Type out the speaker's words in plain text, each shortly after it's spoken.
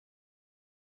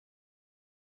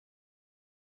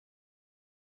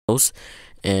those,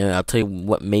 and I'll tell you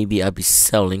what maybe I'll be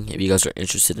selling if you guys are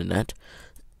interested in that.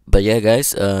 But yeah,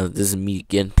 guys, this is me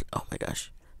again. Oh my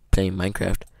gosh, playing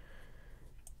Minecraft.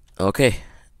 Okay,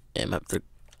 am I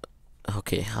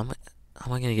okay, how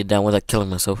am I gonna get down without killing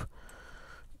myself?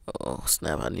 Oh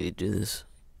snap! I need to do this.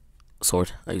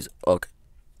 Sword. I use. Okay.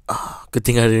 Oh, good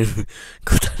thing I didn't.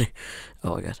 Good thing.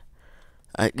 Oh my god.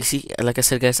 You see, like I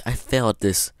said, guys, I failed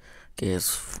this. Okay,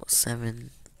 it's 7.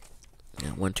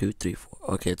 Yeah, 1, 2, 3,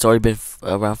 4. Okay, it's already been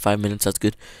around 5 minutes. That's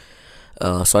good.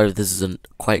 Sorry if this is a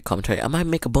quiet commentary. I might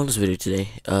make a bonus video today.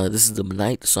 This is the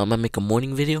night, so I might make a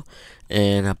morning video,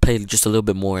 and I play just a little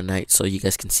bit more at night, so you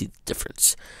guys can see the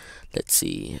difference. Let's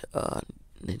see.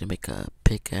 Need to make a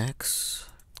pickaxe.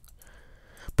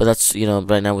 But that's,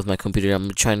 right now with my computer,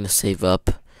 I'm trying to save up.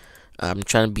 I'm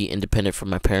trying to be independent from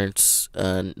my parents.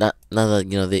 Not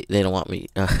that they don't want me.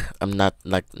 I'm not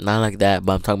like that,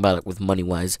 but I'm talking about it with money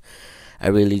wise.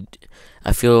 I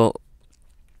feel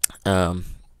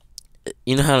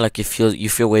you know how like you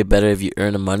feel way better if you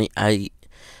earn the money. I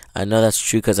know that's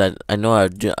true because I know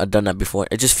I've done that before.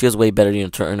 It just feels way better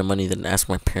to earn the money than ask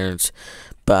my parents.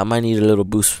 But I might need a little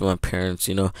boost from my parents.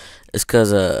 It's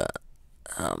because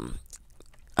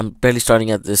I'm barely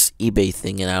starting at this eBay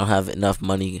thing, and I don't have enough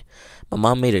money. My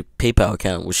mom made a PayPal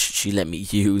account, which she let me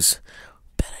use.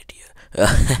 Bad idea.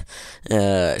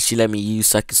 She let me use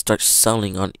so I could start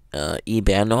selling on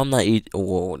eBay. I know I'm not.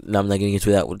 I'm not getting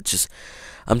into that.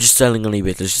 I'm just selling on eBay.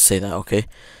 Let's just say that, okay?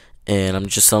 And I'm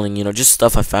just selling, just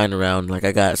stuff I find around. Like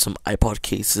I got some iPod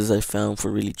cases I found for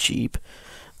really cheap.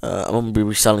 I'm gonna be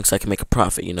reselling so I can make a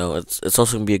profit. It's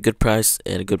also gonna be a good price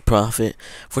and a good profit.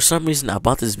 For some reason, I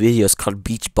bought this video. It's called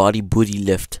Beach Body Booty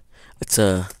Lift. It's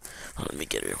let me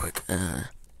get it real quick.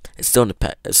 It's still in the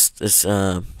pack. It's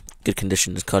good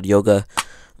condition. It's called Yoga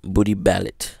Booty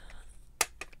Ballet.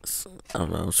 I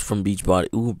don't know. It's from Beach Body.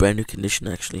 Ooh, brand new condition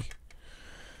actually.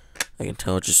 I can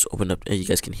tell. It just opened up. You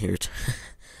guys can hear it.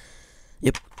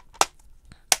 Yep.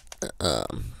 I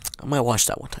might watch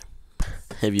that one time.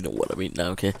 If you know what I mean now,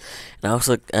 okay. And I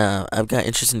also I've got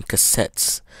interest in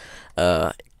cassettes.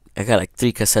 I got like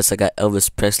 3 cassettes. I got Elvis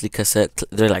Presley cassette.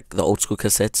 They're like the old school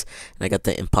cassettes. And I got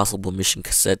the Impossible Mission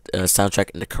cassette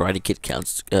soundtrack and the Karate Kid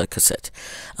cassette.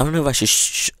 I don't know if I should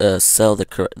sell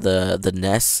the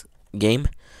NES game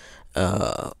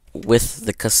with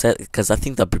the cassette, because I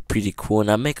think that'd be pretty cool, and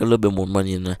I make a little bit more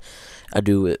money than I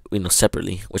do it,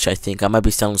 separately. Which I think I might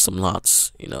be selling some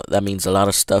lots. That means a lot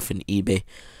of stuff in eBay.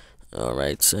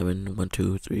 Alright, 7, 1,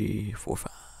 2, 3, 4,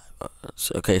 5.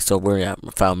 Okay, so we're at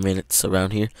 5 minutes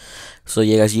around here. So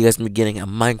yeah, guys, you guys been getting a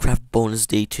Minecraft bonus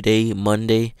day today,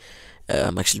 Monday.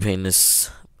 I'm actually playing this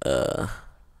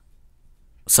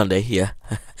Sunday. Yeah,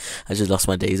 I just lost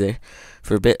my days there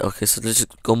for a bit. Okay, so let's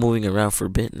just go moving around for a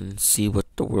bit and see what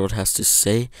the world has to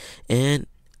say. And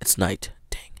it's night.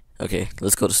 Dang. Okay,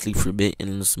 let's go to sleep for a bit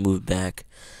and let's move back.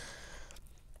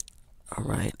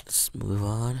 Alright, let's move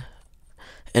on.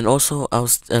 And also, I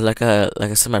was like I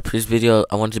said in my previous video,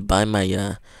 I wanted to buy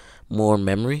my more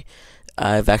memory.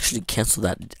 I've actually canceled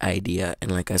that idea,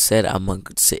 and like I said, I'm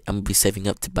gonna be saving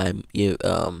up to buy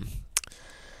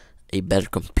a better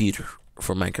computer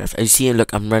for Minecraft. And you see,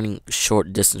 look, I'm running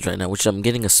short distance right now, which I'm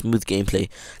getting a smooth gameplay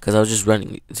because I was just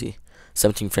running. See,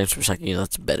 17 frames per second.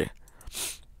 That's better.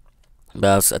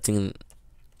 But I think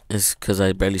it's because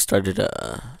I barely started.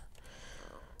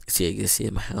 See, I guess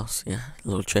in my house, yeah, a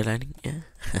little trade lighting, yeah.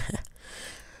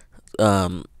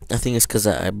 I think it's because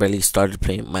I barely started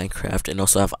playing Minecraft, and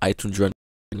also have iTunes running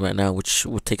right now, which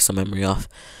will take some memory off,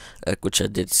 which I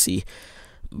did see.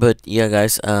 But yeah,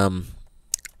 guys,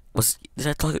 did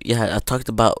I talk? Yeah, I talked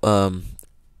about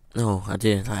no, I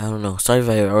didn't. I don't know. Sorry if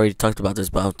I already talked about this,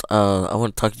 but I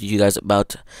want to talk to you guys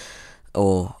about.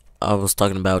 Oh, I was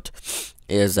talking about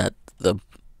is that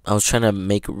I was trying to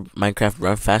make Minecraft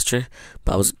run faster,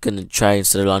 but I was gonna try,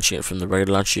 instead of launching it from the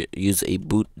regular launcher, use a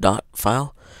boot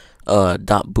file,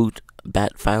 boot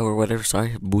bat file or whatever.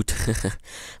 Sorry, boot,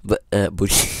 but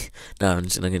booty. No, I'm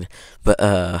just not gonna. But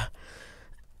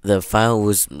the file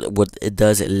was what it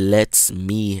does. It lets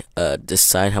me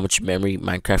decide how much memory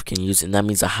Minecraft can use, and that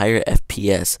means a higher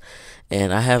FPS.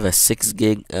 And I have a 6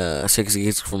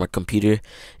 gigs for my computer,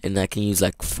 and I can use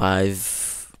like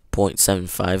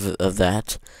 5.75 of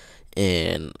that.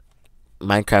 And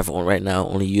Minecraft right now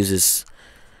only uses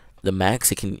the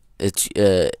max. It can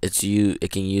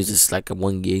use this like a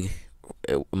 1 gig.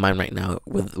 Mine right now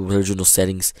with original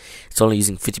settings, it's only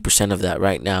using 50% of that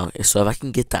right now. So if I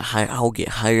can get that high, I'll get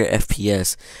higher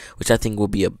FPS, which I think will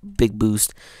be a big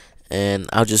boost. And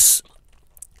I'll just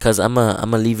cause I'm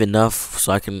leave enough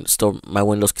so I can still my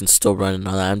Windows can still run and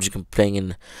all that. I'm just playing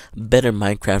in better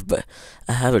Minecraft, but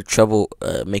I have a trouble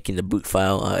making the boot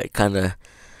file. I kind of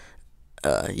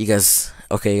you guys,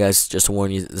 okay, guys, just to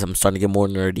warn you, I'm starting to get more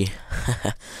nerdy.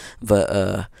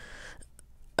 But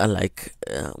I like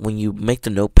when you make the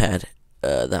notepad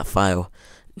that file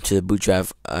to the boot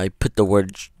drive. I put the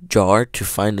word jar to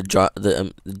find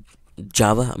the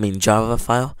Java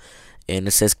file, and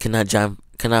it says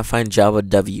cannot find Java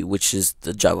W, which is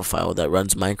the Java file that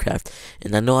runs Minecraft.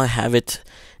 And I know I have it,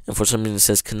 and for some reason it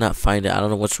says cannot find it. I don't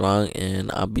know what's wrong,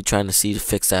 and I'll be trying to see to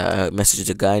fix that. Message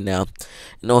the guy now,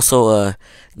 and also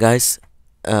guys,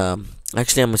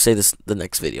 actually I'm gonna say this the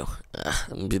next video.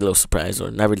 I'm gonna be a little surprised,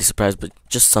 or not really surprised, but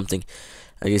just something.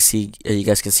 You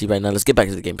guys can see right now. Let's get back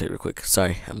to the gameplay real quick.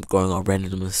 Sorry, I'm going all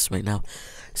randomness right now.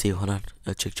 See, hold on.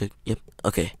 Check. Yep.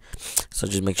 Okay. So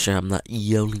just make sure I'm not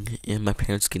yelling and my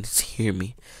parents can hear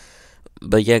me.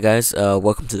 But yeah, guys.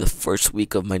 Welcome to the first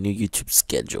week of my new YouTube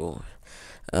schedule.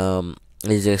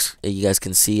 As you guys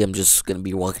can see, I'm just gonna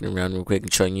be walking around real quick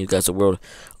and showing you guys the world.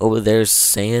 Over there is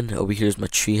sand. Over here is my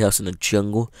treehouse in the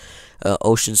jungle.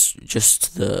 Ocean's just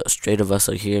to the straight of us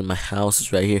out here, and my house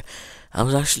is right here. I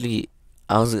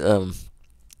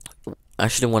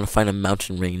actually want to find a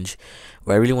mountain range.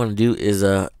 What I really want to do is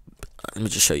let me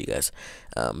just show you guys.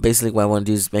 Basically what I want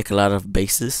to do is make a lot of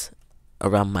bases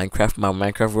around my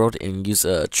Minecraft world, and use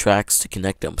tracks to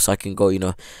connect them, so I can go,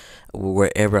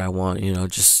 wherever I want,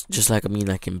 just like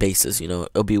like in bases,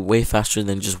 it'll be way faster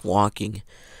than just walking.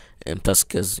 And plus,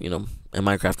 because in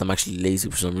Minecraft I'm actually lazy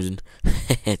for some reason,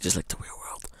 just like the real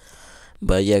world.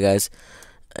 But yeah, guys,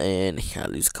 and I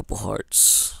lose a couple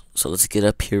hearts. So let's get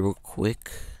up here real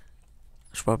quick.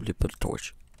 I should probably put a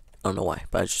torch. I don't know why,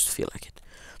 but I just feel like it.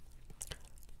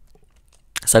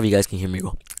 So if you guys can hear me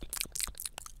go,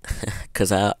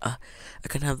 cause I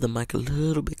can have the mic a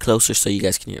little bit closer so you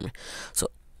guys can hear me. So,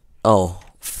 oh,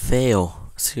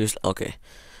 fail. Seriously, okay.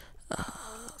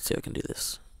 Let's see if I can do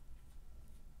this.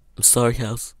 I'm sorry,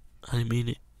 house. I didn't mean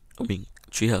it.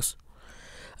 Tree house.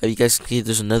 You guys can see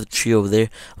there's another tree over there.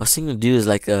 What I was thinking to do is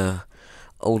like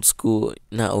old school,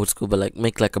 not old school, but like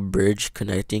make like a bridge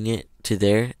connecting it to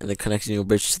there, and then connecting your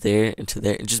bridge to there and to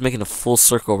there, and just making a full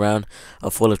circle around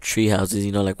full of tree houses.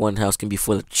 Like one house can be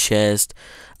full of chests,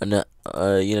 and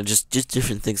just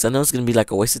different things. I know it's gonna be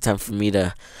like a waste of time for me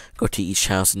to go to each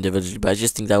house individually, but I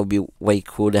just think that would be way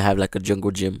cool to have like a jungle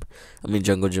gym,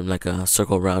 like a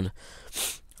circle around.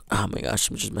 Oh my gosh,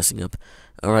 I'm just messing up.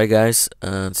 Alright, guys,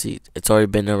 let's see, it's already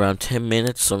been around 10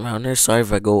 minutes around there. Sorry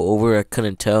if I go over, I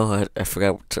couldn't tell. I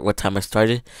forgot what time I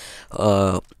started.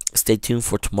 Stay tuned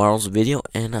for tomorrow's video,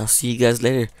 and I'll see you guys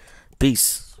later.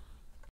 Peace.